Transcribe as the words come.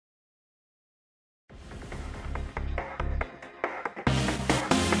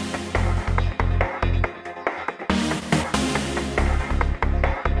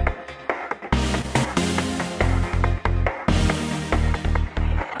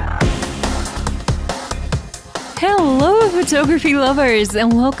Hello, photography lovers,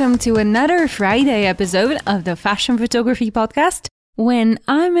 and welcome to another Friday episode of the Fashion Photography Podcast, when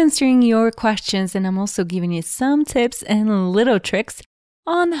I'm answering your questions and I'm also giving you some tips and little tricks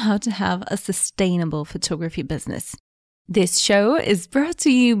on how to have a sustainable photography business. This show is brought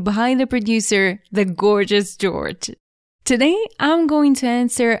to you by the producer, the gorgeous George. Today, I'm going to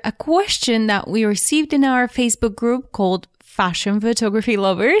answer a question that we received in our Facebook group called Fashion Photography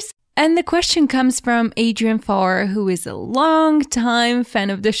Lovers. And the question comes from Adrian Farr, who is a long-time fan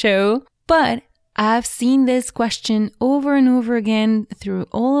of the show. But I've seen this question over and over again through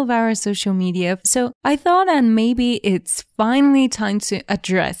all of our social media. So I thought that maybe it's finally time to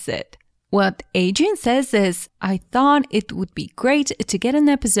address it. What Adrian says is, I thought it would be great to get an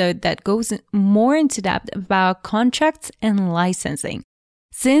episode that goes more into depth about contracts and licensing,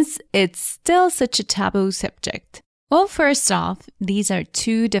 since it's still such a taboo subject. Well, first off, these are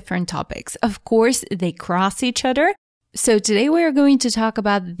two different topics. Of course, they cross each other. So today we're going to talk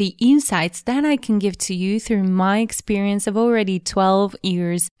about the insights that I can give to you through my experience of already 12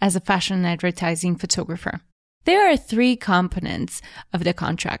 years as a fashion advertising photographer. There are three components of the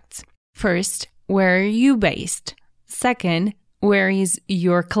contracts. First, where are you based? Second, where is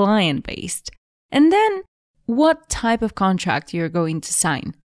your client based? And then, what type of contract you're going to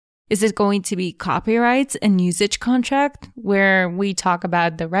sign. Is it going to be copyrights and usage contract, where we talk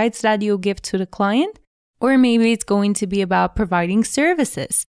about the rights that you'll give to the client? Or maybe it's going to be about providing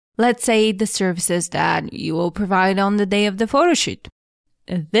services. Let's say the services that you will provide on the day of the photo shoot.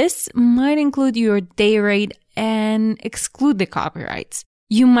 This might include your day rate and exclude the copyrights.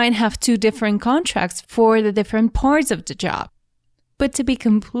 You might have two different contracts for the different parts of the job. But to be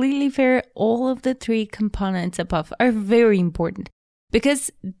completely fair, all of the three components above are very important,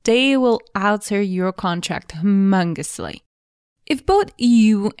 because they will alter your contract humongously. If both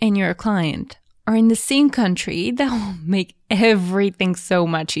you and your client are in the same country, that will make everything so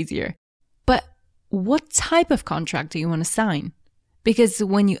much easier. But what type of contract do you want to sign? Because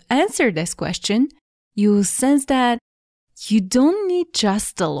when you answer this question, you will sense that you don't need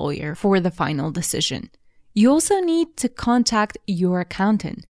just a lawyer for the final decision. You also need to contact your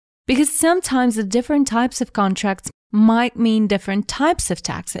accountant, because sometimes the different types of contracts might mean different types of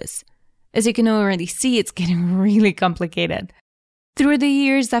taxes. As you can already see, it's getting really complicated. Through the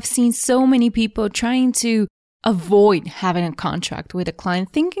years, I've seen so many people trying to avoid having a contract with a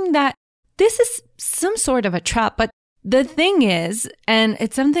client, thinking that this is some sort of a trap. But the thing is, and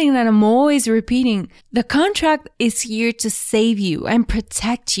it's something that I'm always repeating, the contract is here to save you and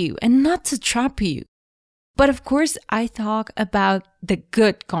protect you and not to trap you. But of course, I talk about the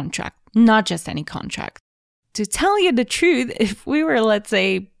good contract, not just any contract. To tell you the truth, if we were, let's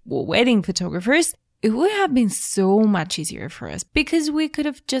say, wedding photographers, it would have been so much easier for us, because we could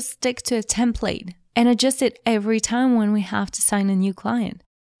have just stick to a template and adjust it every time when we have to sign a new client.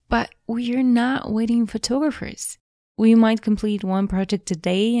 But we are not wedding photographers. We might complete one project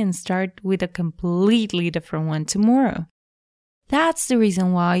today and start with a completely different one tomorrow. That's the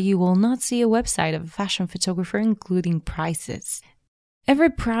reason why you will not see a website of a fashion photographer including prices. Every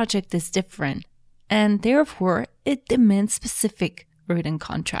project is different, and therefore it demands specific written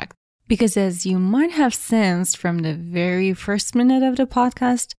contract. Because as you might have sensed from the very first minute of the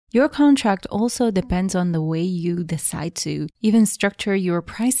podcast, your contract also depends on the way you decide to even structure your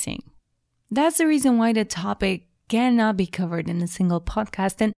pricing. That's the reason why the topic cannot be covered in a single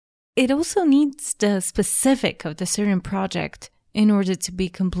podcast, and it also needs the specific of the certain project in order to be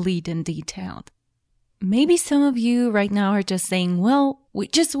complete and detailed. Maybe some of you right now are just saying, well, we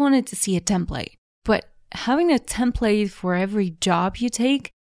just wanted to see a template. But having a template for every job you take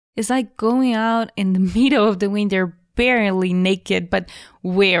is like going out in the middle of the winter barely naked but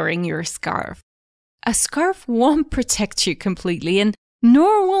wearing your scarf. A scarf won't protect you completely, and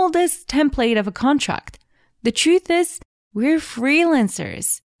nor will this template of a contract. The truth is, we're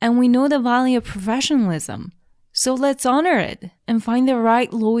freelancers and we know the value of professionalism. So let's honor it and find the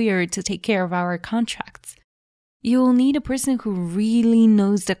right lawyer to take care of our contracts. You'll need a person who really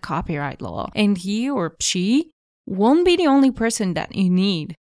knows the copyright law, and he or she won't be the only person that you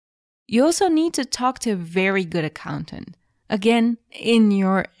need. You also need to talk to a very good accountant, again, in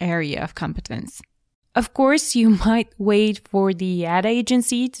your area of competence. Of course, you might wait for the ad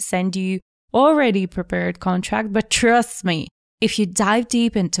agency to send you already prepared contract, but trust me, if you dive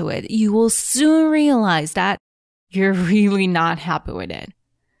deep into it, you will soon realize that you're really not happy with it.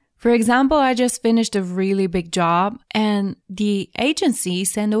 For example, I just finished a really big job and the agency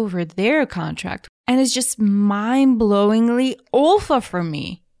sent over their contract, and it's just mind-blowingly awful for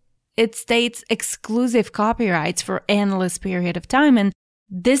me. It states exclusive copyrights for endless period of time, and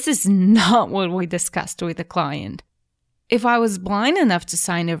this is not what we discussed with the client. If I was blind enough to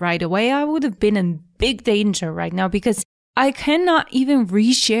sign it right away, I would have been in big danger right now because I cannot even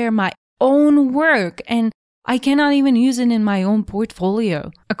reshare my own work and I cannot even use it in my own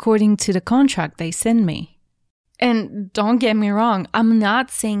portfolio according to the contract they send me. And don't get me wrong, I'm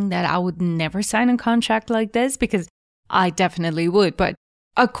not saying that I would never sign a contract like this because I definitely would. But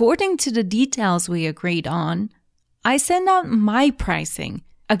according to the details we agreed on, I send out my pricing,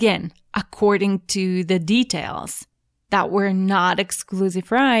 again, according to the details that were not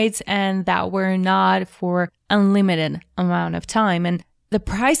exclusive rights and that were not for unlimited amount of time. And the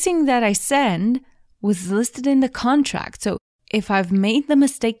pricing that I send was listed in the contract. So if I've made the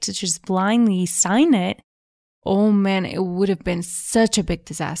mistake to just blindly sign it, oh man, it would have been such a big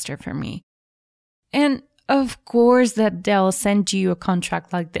disaster for me. And of course that they'll send you a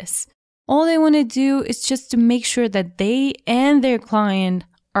contract like this. All they want to do is just to make sure that they and their client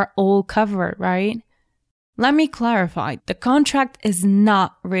are all covered, right? Let me clarify. The contract is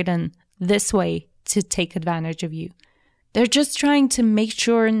not written this way to take advantage of you. They're just trying to make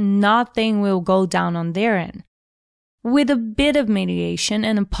sure nothing will go down on their end. With a bit of mediation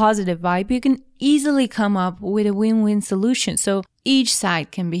and a positive vibe, you can easily come up with a win-win solution so each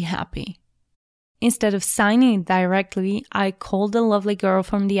side can be happy. Instead of signing it directly, I called the lovely girl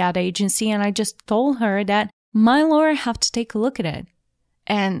from the ad agency and I just told her that my lawyer have to take a look at it.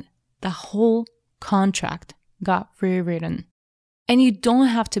 And the whole contract got rewritten. And you don't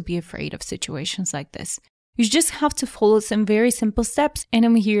have to be afraid of situations like this. You just have to follow some very simple steps and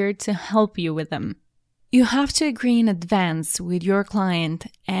I'm here to help you with them. You have to agree in advance with your client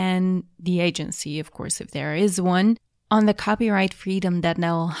and the agency, of course, if there is one, on the copyright freedom that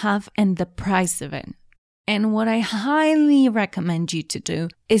they'll have and the price of it. And what I highly recommend you to do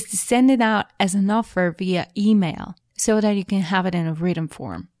is to send it out as an offer via email so that you can have it in a written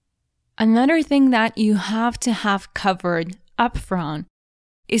form. Another thing that you have to have covered upfront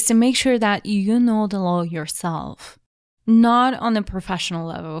is to make sure that you know the law yourself. Not on a professional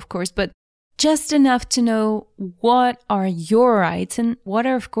level, of course, but just enough to know what are your rights and what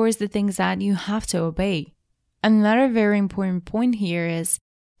are, of course, the things that you have to obey. Another very important point here is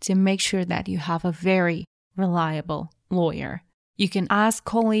to make sure that you have a very reliable lawyer. You can ask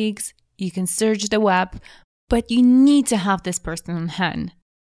colleagues, you can search the web, but you need to have this person on hand.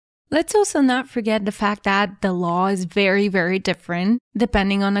 Let's also not forget the fact that the law is very, very different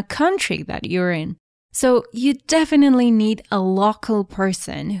depending on the country that you're in. So you definitely need a local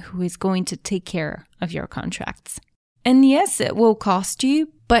person who is going to take care of your contracts. And yes, it will cost you,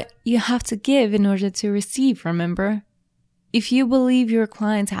 but you have to give in order to receive, remember? If you believe your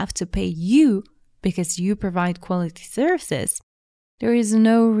clients have to pay you because you provide quality services, there is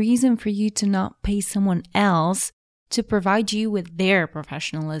no reason for you to not pay someone else to provide you with their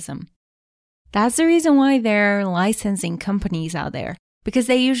professionalism. That's the reason why there are licensing companies out there, because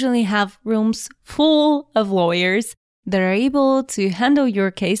they usually have rooms full of lawyers that are able to handle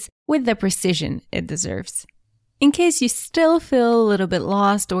your case with the precision it deserves. In case you still feel a little bit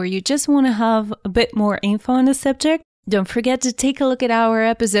lost or you just want to have a bit more info on the subject, don't forget to take a look at our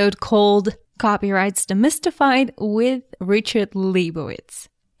episode called Copyrights Demystified with Richard Leibowitz.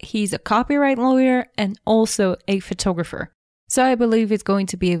 He's a copyright lawyer and also a photographer. So I believe it's going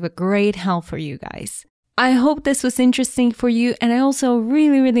to be of a great help for you guys. I hope this was interesting for you, and I also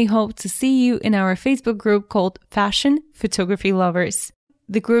really hope to see you in our Facebook group called Fashion Photography Lovers.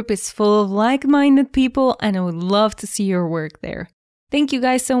 The group is full of like-minded people, and I would love to see your work there. Thank you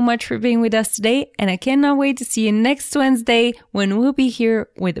guys so much for being with us today, and I cannot wait to see you next Wednesday when we'll be here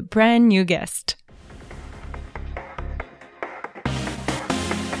with a brand new guest.